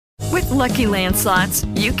Lucky Land Slots,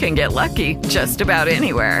 you can get lucky just about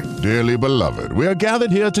anywhere. Dearly beloved, we are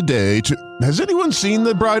gathered here today to... Has anyone seen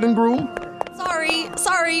the bride and groom?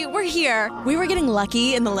 Sorry, we're here. We were getting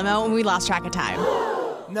lucky in the limo and we lost track of time.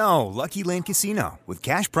 No, Lucky Land Casino, with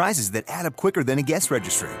cash prizes that add up quicker than a guest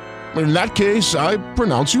registry. In that case, I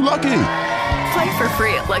pronounce you lucky. Play for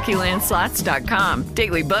free at LuckyLandSlots.com.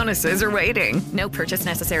 Daily bonuses are waiting. No purchase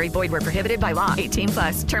necessary. Void where prohibited by law.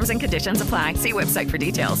 18+. Terms and conditions apply. See website for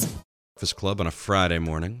details. Breakfast Club on a Friday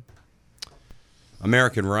morning.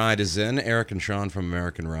 American Ride is in. Eric and Sean from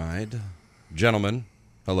American Ride. Gentlemen,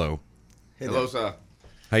 hello. Hey, hello, sir.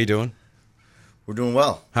 How you doing? We're doing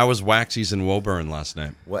well. How was Waxies in Woburn last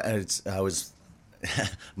night? Well,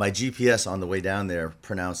 my GPS on the way down there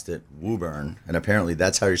pronounced it Woburn, and apparently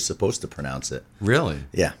that's how you're supposed to pronounce it. Really?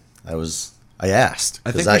 Yeah. I asked.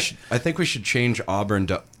 I think we should change Auburn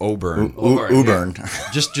to Oburn. Ubern.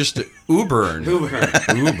 Yeah. Just Ubern.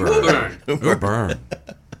 Ubern.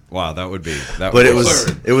 Wow, that would be. But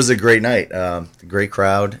it was a great night. Great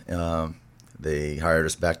crowd. They hired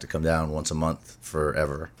us back to come down once a month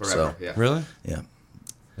forever. So, yeah. Really? Yeah.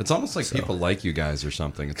 It's almost like people like you guys or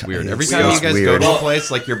something. It's weird. Every time you guys go to a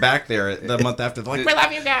place, like you're back there the month after, they're like, we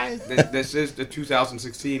love you guys. This is the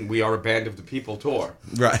 2016 We Are a Band of the People tour.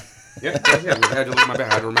 Right. Yeah. We had to look at my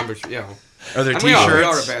band. I had to remember. Are there and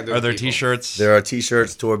T-shirts? Are there T-shirts? There are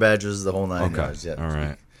T-shirts, tour badges, the whole nine yards. Yeah. All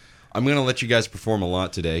right. I'm going to let you guys perform a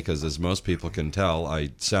lot today because, as most people can tell,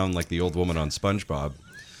 I sound like the old woman on SpongeBob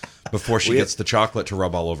before she gets the chocolate to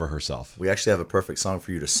rub all over herself. We actually have a perfect song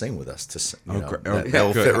for you to sing with us. That will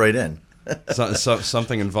good. fit right in.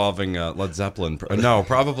 Something involving Led Zeppelin. No,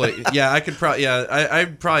 probably. Yeah, I could probably. Yeah,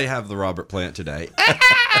 I'd probably have the Robert Plant today.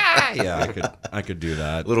 Yeah, I could do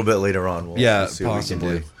that a little bit later on. We'll see possibly.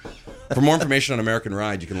 What we can do. For more information on American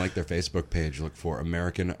Ride, you can like their Facebook page. Look for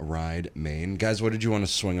American Ride Maine. Guys, what did you want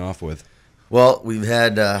to swing off with? Well, we've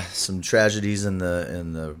had some tragedies in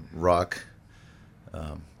the rock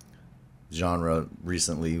genre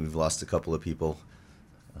recently. We've lost a couple of people.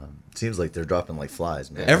 It seems like they're dropping like flies,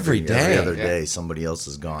 man. Every other day, somebody else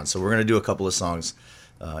is gone. So we're going to do a couple of songs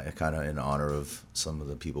kind of in honor of some of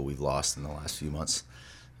the people we've lost in the last few months.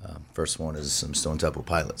 First one is some Stone Temple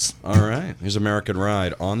Pilots. All right. Here's American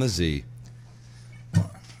Ride on the Z. 1,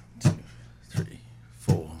 2, 3,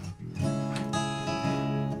 4.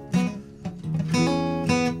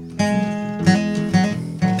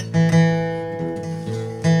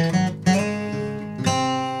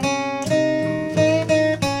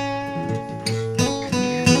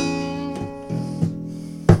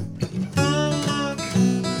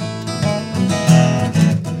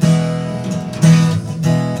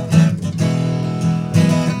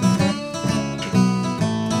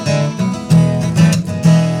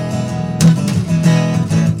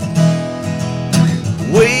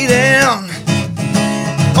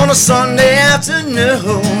 A Sunday afternoon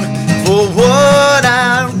for what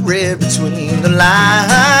I read between the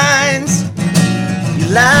lines, your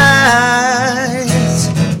lines.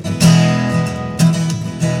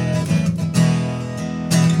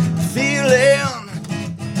 Feeling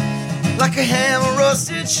like a hammer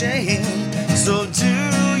rusted chain. So do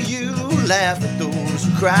you laugh at those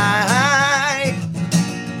who cry?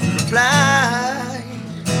 Reply.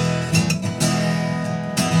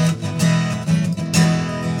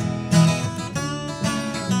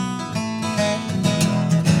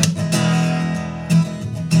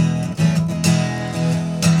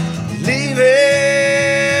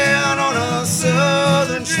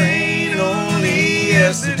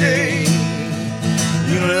 Yesterday,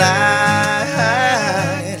 you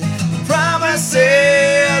lied.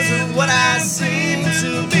 Promises are what I seem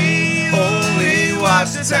to be. Only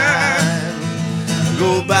watch the time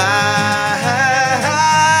go by.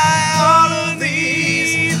 All of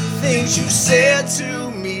these things you said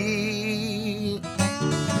to me.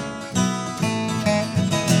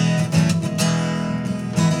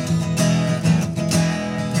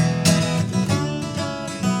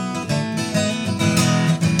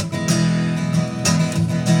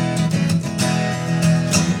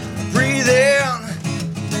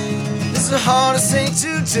 The hardest thing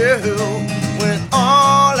to do when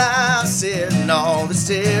all I've said and all that's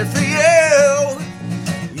said for you,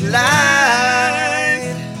 you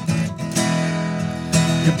lied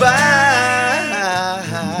goodbye.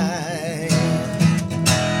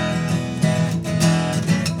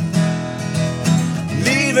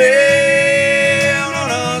 Leaving on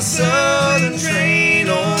a southern train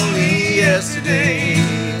only yesterday,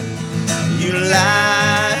 you lied.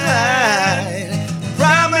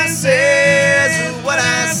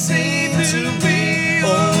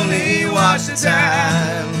 Watch the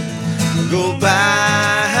time go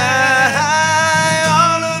by.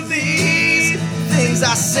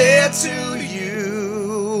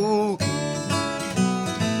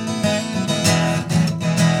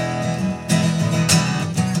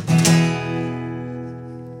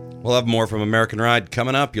 We'll have more from American Ride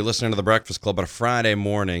coming up. You're listening to The Breakfast Club on a Friday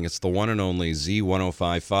morning. It's the one and only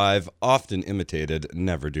Z1055, often imitated,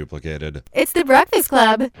 never duplicated. It's The Breakfast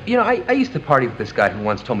Club. You know, I used to party with this guy who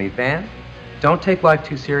once told me, Van, don't take life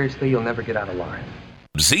too seriously, you'll never get out of line.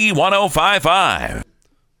 Z1055.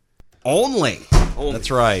 Only.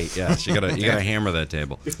 That's right. Yes, you gotta hammer that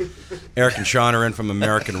table. Eric and Sean are in from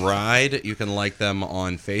American Ride. You can like them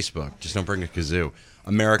on Facebook. Just don't bring a kazoo.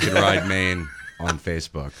 American Ride Maine on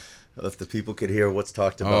Facebook. If the people could hear what's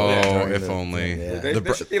talked about. Oh, if only. Yeah.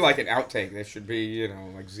 There should be like an outtake. There should be,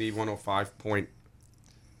 like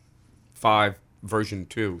Z105.5 version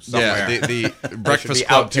 2 somewhere. Yeah, the Breakfast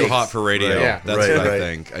Club Too Hot for Radio. Right. Yeah. That's what I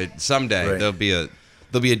think. Someday there'll be a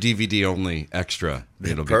DVD only extra.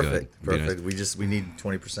 It'll Perfect. be good. Perfect. Nice. We need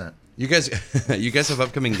 20%. You guys have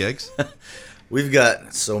upcoming gigs? We've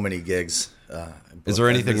got so many gigs. Is there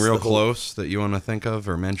anything real close that you want to think of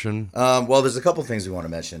or mention? Well, there's a couple things we want to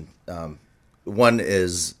mention. One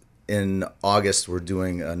is in August, we're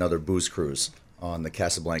doing another booze cruise on the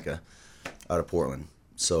Casablanca out of Portland.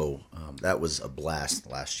 So that was a blast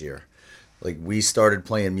last year. Like, we started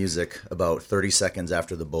playing music about 30 seconds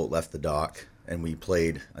after the boat left the dock, and we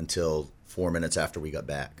played until 4 minutes after we got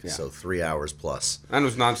back. Yeah. So 3 hours plus. And it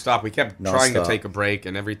was nonstop. We kept trying to take a break,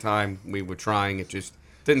 and every time we were trying, it just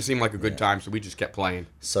didn't seem like a good time, so we just kept playing.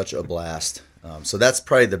 Such a blast. So that's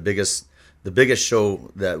probably the biggest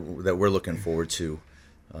show that we're looking forward to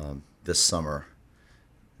this summer.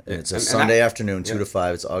 And it's a Sunday afternoon, 2 to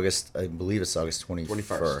 5. It's August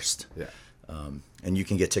 21st. Yeah. And you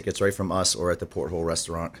can get tickets right from us or at the Porthole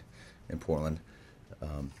Restaurant in Portland.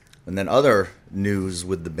 And then other news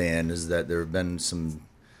with the band is that there have been some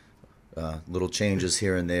little changes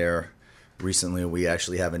here and there. Recently, we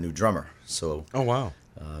actually have a new drummer. So, oh wow,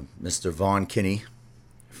 Mr. Vaughn Kinney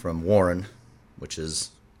from Warren, which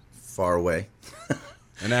is far away.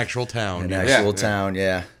 An actual town. Town,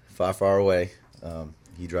 yeah. Far away.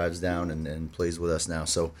 He drives down and plays with us now.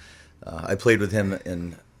 So I played with him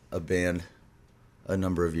in a band a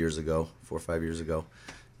number of years ago, 4 or 5 years ago,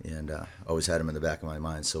 and always had him in the back of my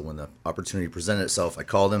mind. So when the opportunity presented itself, I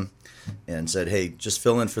called him and said, hey, just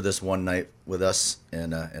fill in for this one night with us,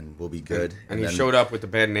 and we'll be good. And he showed up with the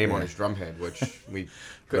band name on his drum head, which we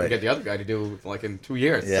couldn't get the other guy to do like in 2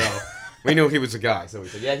 years. Yeah. So we knew he was a guy. So we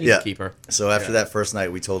said, yeah, he's a keeper. So after that first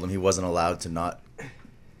night, we told him he wasn't allowed to not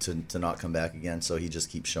come back again, so he just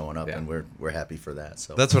keeps showing up, and we're happy for that.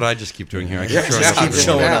 So that's what I just keep doing here. I keep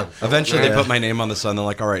showing up. Eventually, they put my name on the sign. They're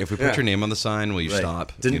like, "All right, if we put your name on the sign, will you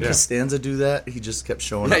stop?" Didn't Costanza do that? He just kept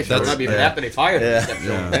showing up. That's not even happened. They fired him. He kept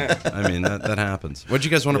showing up. I mean, that happens. What do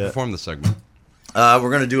you guys want to perform this segment? We're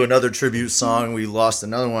going to do another tribute song. We lost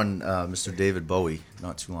another one, Mr. David Bowie,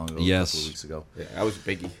 not too long ago. Yes. A couple of weeks ago. Yeah, that was a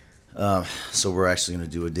biggie. So we're actually going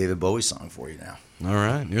to do a David Bowie song for you now. All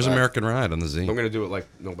right. Here's American Ride on the Z. I'm going to do it like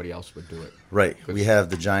nobody else would do it. Right. We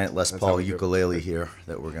have the giant Les Paul ukulele here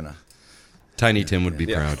that we're going to... Tiny Tim would be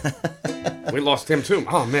proud. We lost Tim, too.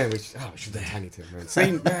 Oh, man. We should have Tiny Tim, man.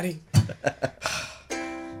 Sing, Maddie.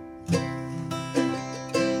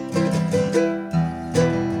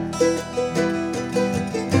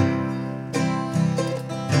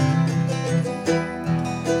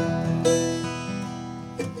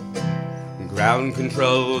 Ground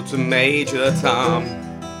control to Major Tom.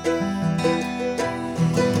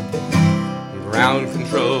 Ground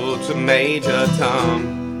control to Major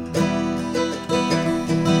Tom.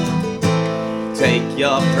 Take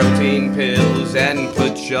your protein pills and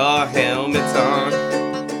put your helmet on.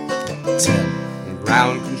 10.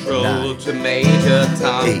 Ground control 9, to Major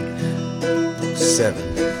Tom. 8,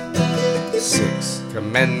 7, 6.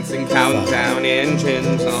 Commencing countdown,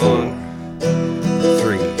 engines on.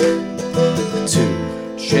 3, 2.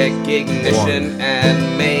 Check ignition 1.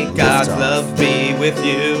 and may God's love be with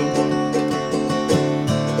you.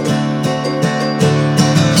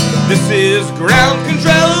 This is ground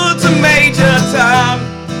control to Major Tom.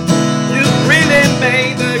 You really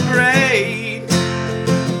made the grade.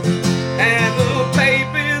 And the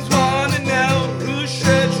papers want to know whose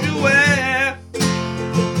shirt you wear.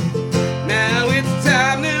 Now it's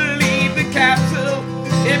time to leave the capsule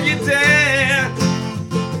if you dare.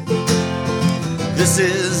 This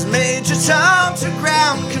is Major Tom to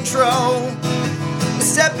ground control,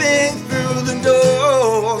 stepping through the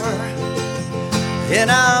door, and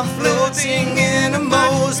I'm floating in a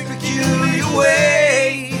most peculiar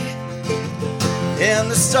way, and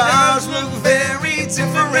the stars look very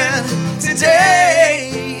different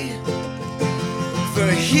today,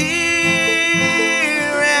 for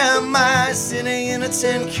here am I sitting in a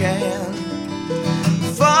tin can,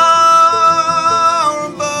 far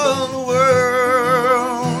above the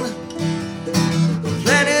world.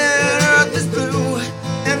 Planet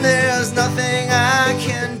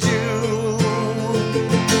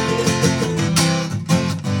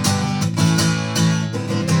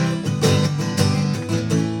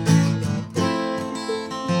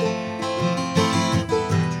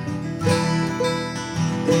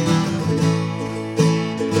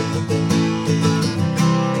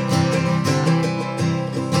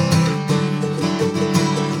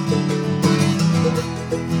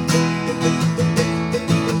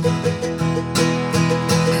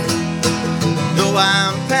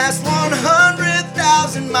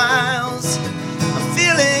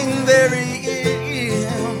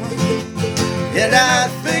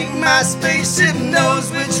my spaceship knows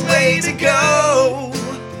which way to go.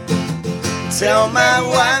 Tell my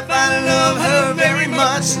wife I love her very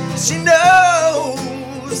much. She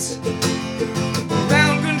knows.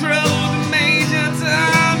 Ground control to Major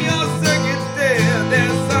Tom, your circuit there.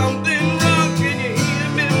 There's something wrong. Can you hear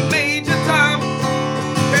me, Major Tom?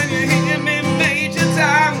 Can you hear me, Major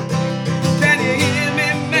Tom? Can you hear me,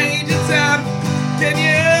 Major Tom? Can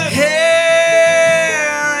you? Here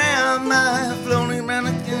am I floating around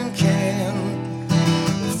a tin can,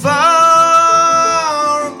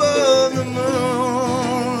 far above the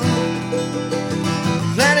moon.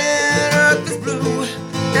 Planet Earth is blue,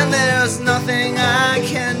 and there's nothing I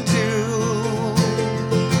can do.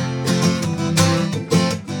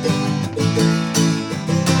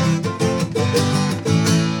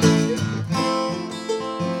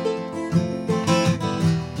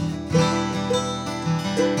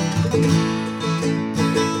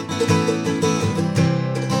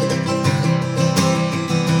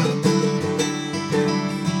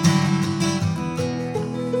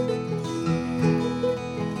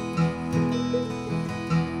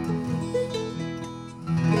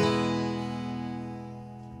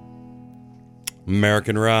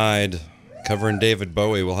 American Ride, covering David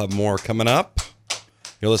Bowie. We'll have more coming up.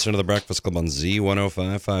 You're listening to The Breakfast Club on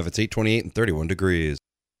Z1055. It's 8:28 and 31 degrees.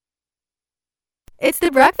 It's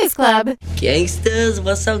The Breakfast Club. Gangsters,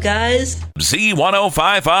 what's up, guys?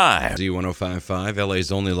 Z1055. Z1055,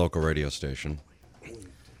 LA's only local radio station. I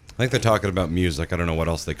think they're talking about music. I don't know what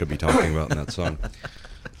else they could be talking about in that song.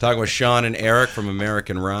 Talking with Sean and Eric from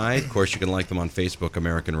American Ride. Of course, you can like them on Facebook,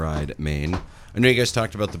 American Ride Maine. I know you guys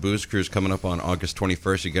talked about the Booze Cruise coming up on August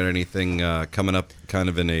 21st. You got anything coming up kind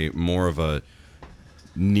of in a more of a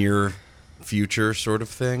near future sort of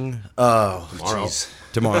thing? Oh, Tomorrow. jeez.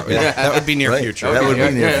 Tomorrow. Yeah, that would be near Right. future. That would be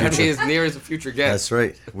near That'd future. be as near as a future guest. That's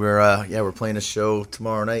right. We're playing a show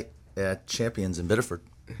tomorrow night at Champions in Biddeford.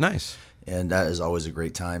 Nice. And that is always a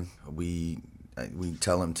great time. We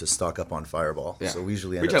tell them to stock up on Fireball. Yeah. So we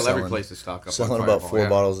usually We end up tell every selling, place to stock up on selling about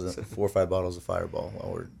Fireball, 4 or 5 bottles of Fireball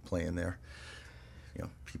while we're playing there. You know,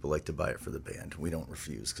 people like to buy it for the band. We don't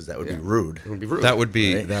refuse because that would be rude. It would be rude. That would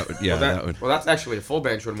be, Right? that would, yeah, that would. Well, that's actually a full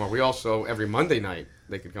band show tomorrow. We also, every Monday night,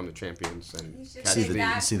 they could come to Champions and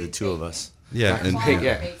See the two of us. Yeah, and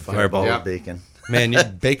Fireball Yeah. with bacon. Man, you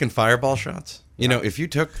bacon fireball shots. You know, if you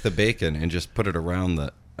took the bacon and just put it around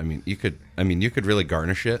the, you could really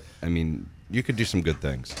garnish it. I mean, you could do some good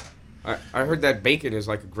things. I heard that bacon is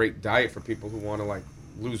like a great diet for people who want to like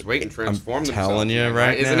lose weight and transform I'm themselves. telling you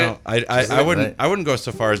right Isn't now. it? I wouldn't go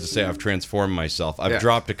so far as to say I've transformed myself. I've Yeah.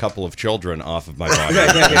 dropped a couple of children off of my body.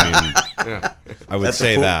 Yeah. I would At the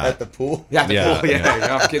say pool- that at the pool? Yeah, at the pool.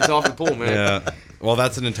 Yeah. Kids off the pool, man. Yeah. Well,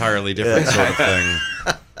 that's an entirely different sort of thing.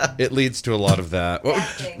 It leads to a lot of that.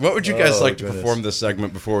 What would you guys like to perform this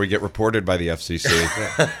segment before we get reported by the FCC?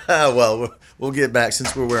 Well, we'll get back,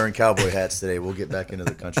 since we're wearing cowboy hats today, we'll get back into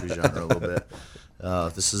the country genre a little bit.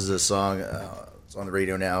 This is a song, it's on the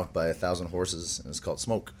radio now by 1,000 Horses, and it's called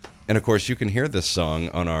Smoke. And of course, you can hear this song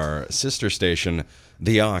on our sister station,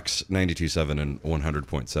 The Ox 92.7 and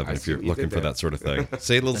 100.7, if you're what you looking did for there. that sort of thing.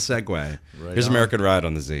 Say a little segue. Right Here's on. American Ride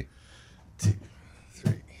on the Z. 2,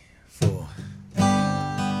 3, 4.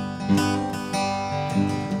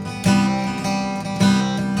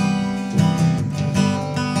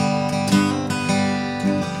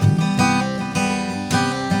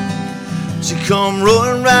 She come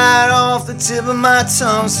rolling right off the tip of my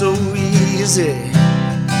tongue so easy.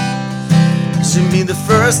 She'll be the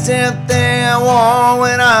first damn thing I want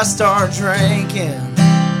when I start drinking.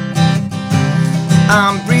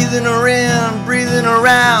 I'm breathing her in, breathing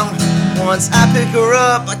around. Once I pick her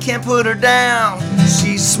up, I can't put her down.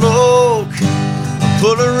 She's smoke, I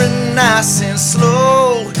pull her in nice and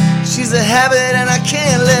slow. She's a habit and I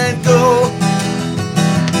can't let go.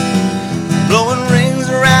 Blowing rings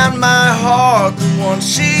around my heart, the one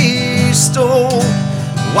she stole.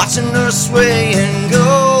 Watching her sway and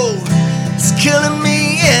go, it's killing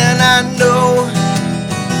me and I know.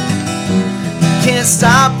 Can't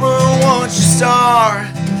stop her once you start.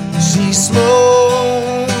 She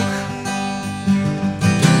smoke.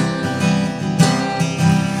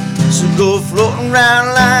 She'll go floating around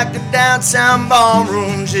like a downtown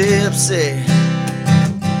ballroom gypsy.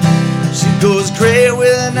 She goes great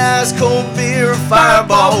with a nice cold beer,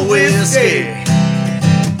 Fireball whiskey.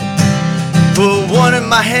 Put one in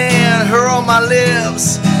my hand, her on my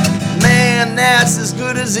lips. Man, that's as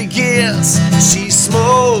good as it gets. She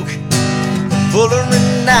smoke, pull her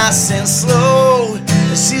in nice and slow.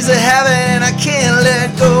 She's a habit and I can't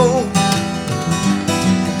let go.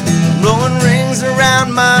 Blowing rings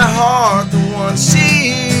around my heart, the one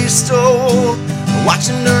she stole.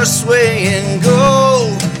 watching her sway and go.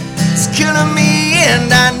 It's killing me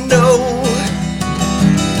and I know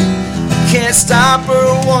can't stop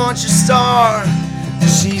her once you start.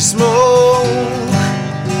 She smoke.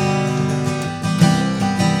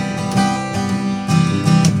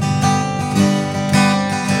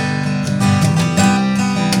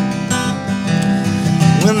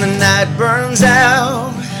 When the night burns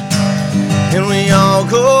out and we all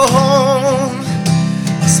go home,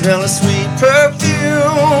 smell a sweet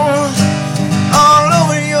perfume all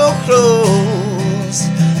over your clothes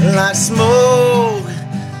like smoke.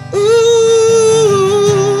 Ooh,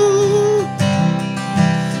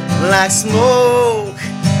 like smoke.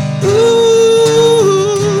 Ooh,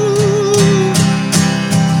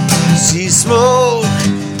 she smoke.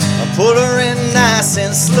 I pull her in nice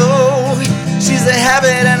and slow. She's a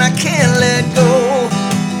habit and I can't let go.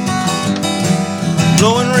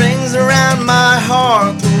 Blowing rings around my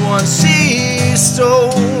heart, the one she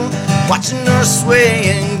stole. Watching her sway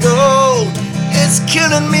and go, it's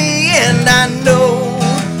killing me and I know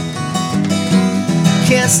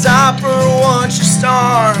can't stop her once you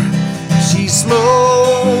start. She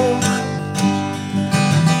smoke.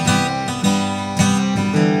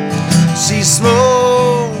 She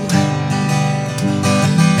smoke.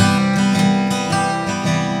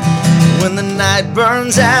 When the night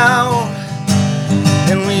burns out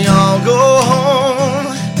and we all go home,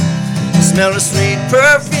 smell a sweet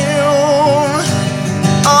perfume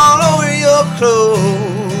all over your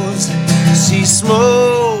clothes. She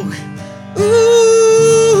smoke.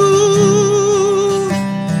 Ooh,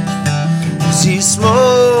 she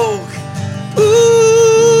smoke.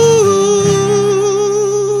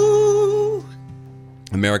 Ooh.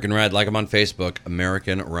 American Ride, like them on Facebook,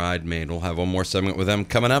 American Ride Maine. We'll have one more segment with them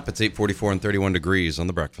coming up. It's 8:44 and 31 degrees on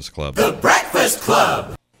The Breakfast Club. The Breakfast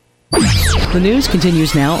Club. The news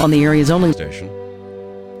continues now on the area's only station.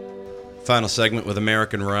 Final segment with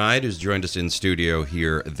American Ride, who's joined us in studio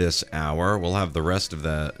here this hour. We'll have the rest of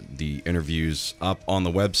the interviews up on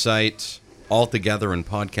the website, all together in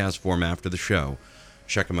podcast form after the show.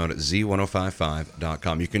 Check them out at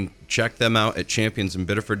z1055.com. You can check them out at Champions in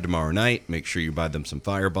Biddeford tomorrow night. Make sure you buy them some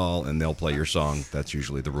Fireball, and they'll play your song. That's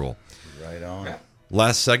usually the rule. Right on.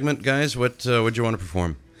 Last segment, guys. What would you want to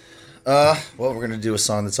perform? Well, we're going to do a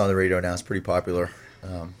song that's on the radio now. It's pretty popular.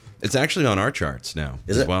 It's actually on our charts now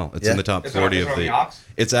Is as it? well. It's Yeah. in the top It's 40 on of the the. aux?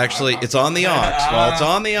 It's actually it's on the aux. Well, it's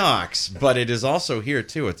on the aux, but it is also here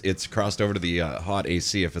too. It's crossed over to the Hot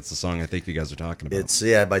AC. If it's the song I think you guys are talking about. It's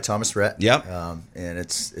by Thomas Rhett. Yep. And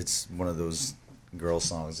it's one of those girl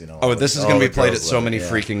songs, you know. Oh, this is all going to the be played at girls so love it, many yeah.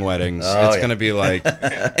 freaking weddings. Oh, It's yeah. going to be like,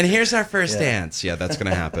 and here's our first Yeah. dance. Yeah, that's going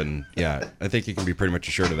to happen. Yeah, I think you can be pretty much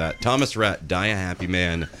assured of that. Thomas Rhett, Die a Happy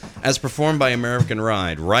Man, as performed by American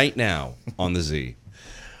Ride right now on the Z.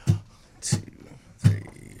 2, 3,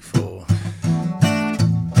 4.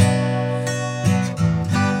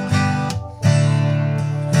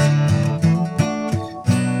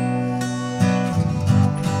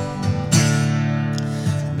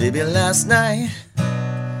 Baby, last night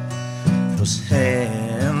was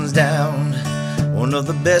hands down one of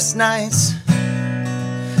the best nights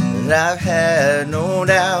that I've had, no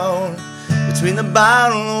doubt. Between the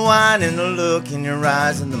bottle of wine and the look in your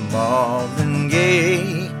eyes and the Marvin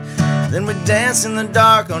Gaye, then we dance in the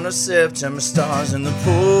dark under September stars in the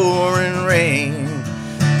pouring rain.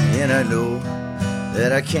 And I know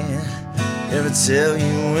that I can't ever tell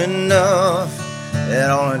you enough that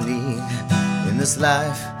all I need in this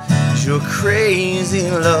life is your crazy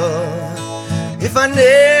love. If I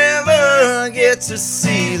never get to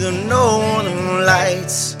see the northern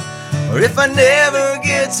lights, or if I never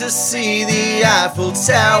get to see the Eiffel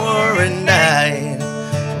Tower at night,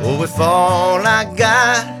 or if all I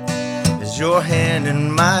got is your hand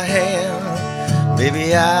in my hand,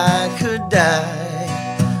 maybe I could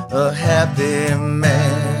die a happy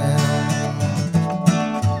man.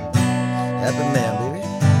 Happy man, baby.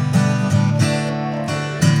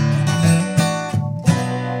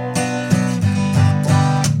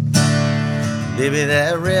 Baby,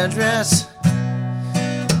 that red dress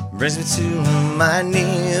brings me to my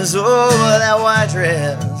knees. Oh, that white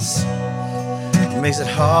dress makes it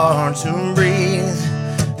hard to breathe.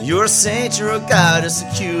 You're a saint, you're a goddess, the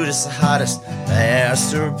cutest, the hottest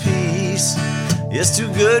masterpiece. It's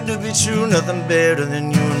too good to be true, nothing better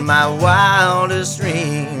than you in my wildest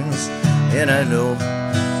dreams. And I know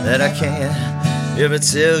that I can't ever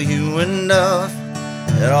tell you enough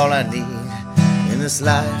that all I need in this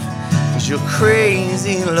life is your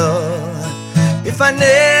crazy love. If I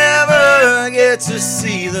never get to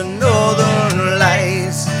see the northern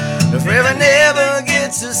lights, if I never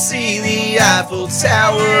get to see the Eiffel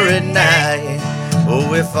Tower at night,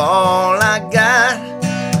 Oh, if all I got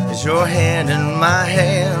is your hand in my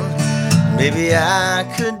hand, maybe I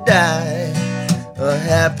could die a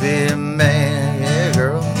happy man. Yeah,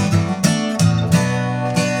 girl.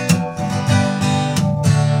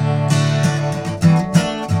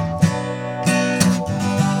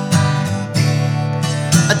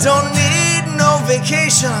 I don't need no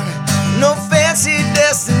vacation, no fancy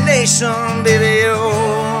destination, baby,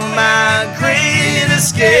 you're my great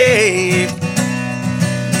escape.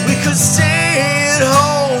 We could stay at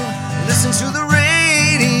home, listen to the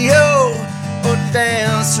radio, or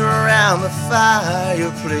dance around the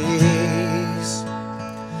fireplace.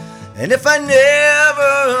 And if I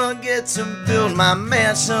never get to build my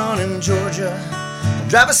mansion in Georgia,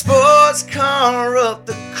 drive a sports car up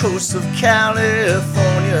the coast of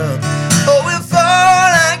California. Oh, if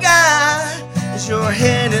all I got is your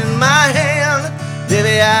hand in my hand,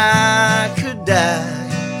 baby, I could die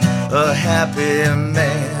a happy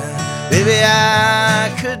man. Baby,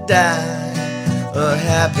 I could die a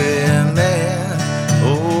happy man.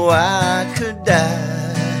 Oh, I could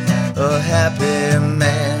die a happy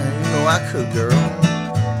man. You know I could, girl.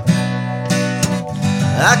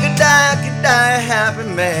 I could die a happy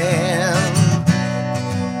man.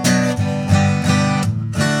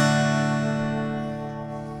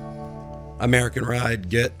 American Ride.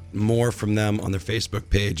 Get more from them on their Facebook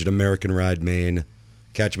page at American Ride Maine.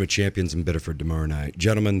 Catch them at Champions in Biddeford tomorrow night.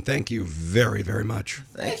 Gentlemen, thank you very, very much.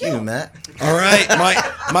 Thank you, Matt. All right,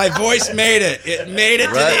 my voice made it. It made it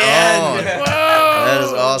to the end. Whoa! That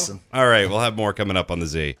is awesome. All right, we'll have more coming up on the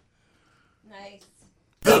Z.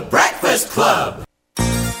 The Breakfast Club.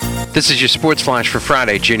 This is your sports flash for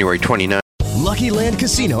Friday, January 29th. Lucky Land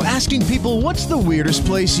Casino, asking people, what's the weirdest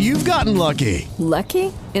place you've gotten lucky?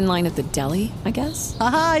 Lucky? In line at the deli, I guess?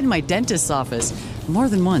 Aha, in my dentist's office. More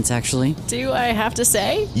than once, actually. Do I have to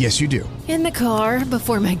say? Yes, you do. In the car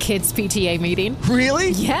before my kids' PTA meeting.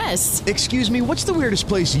 Really? Yes. Excuse me, what's the weirdest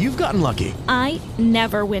place you've gotten lucky? I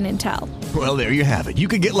never win and tell. Well, there you have it. You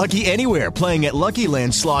can get lucky anywhere, playing at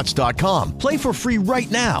LuckyLandSlots.com. Play for free right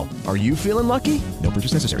now. Are you feeling lucky? No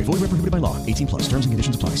purchase necessary. Void where prohibited by law. 18+. Terms and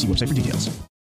conditions apply. See website for details.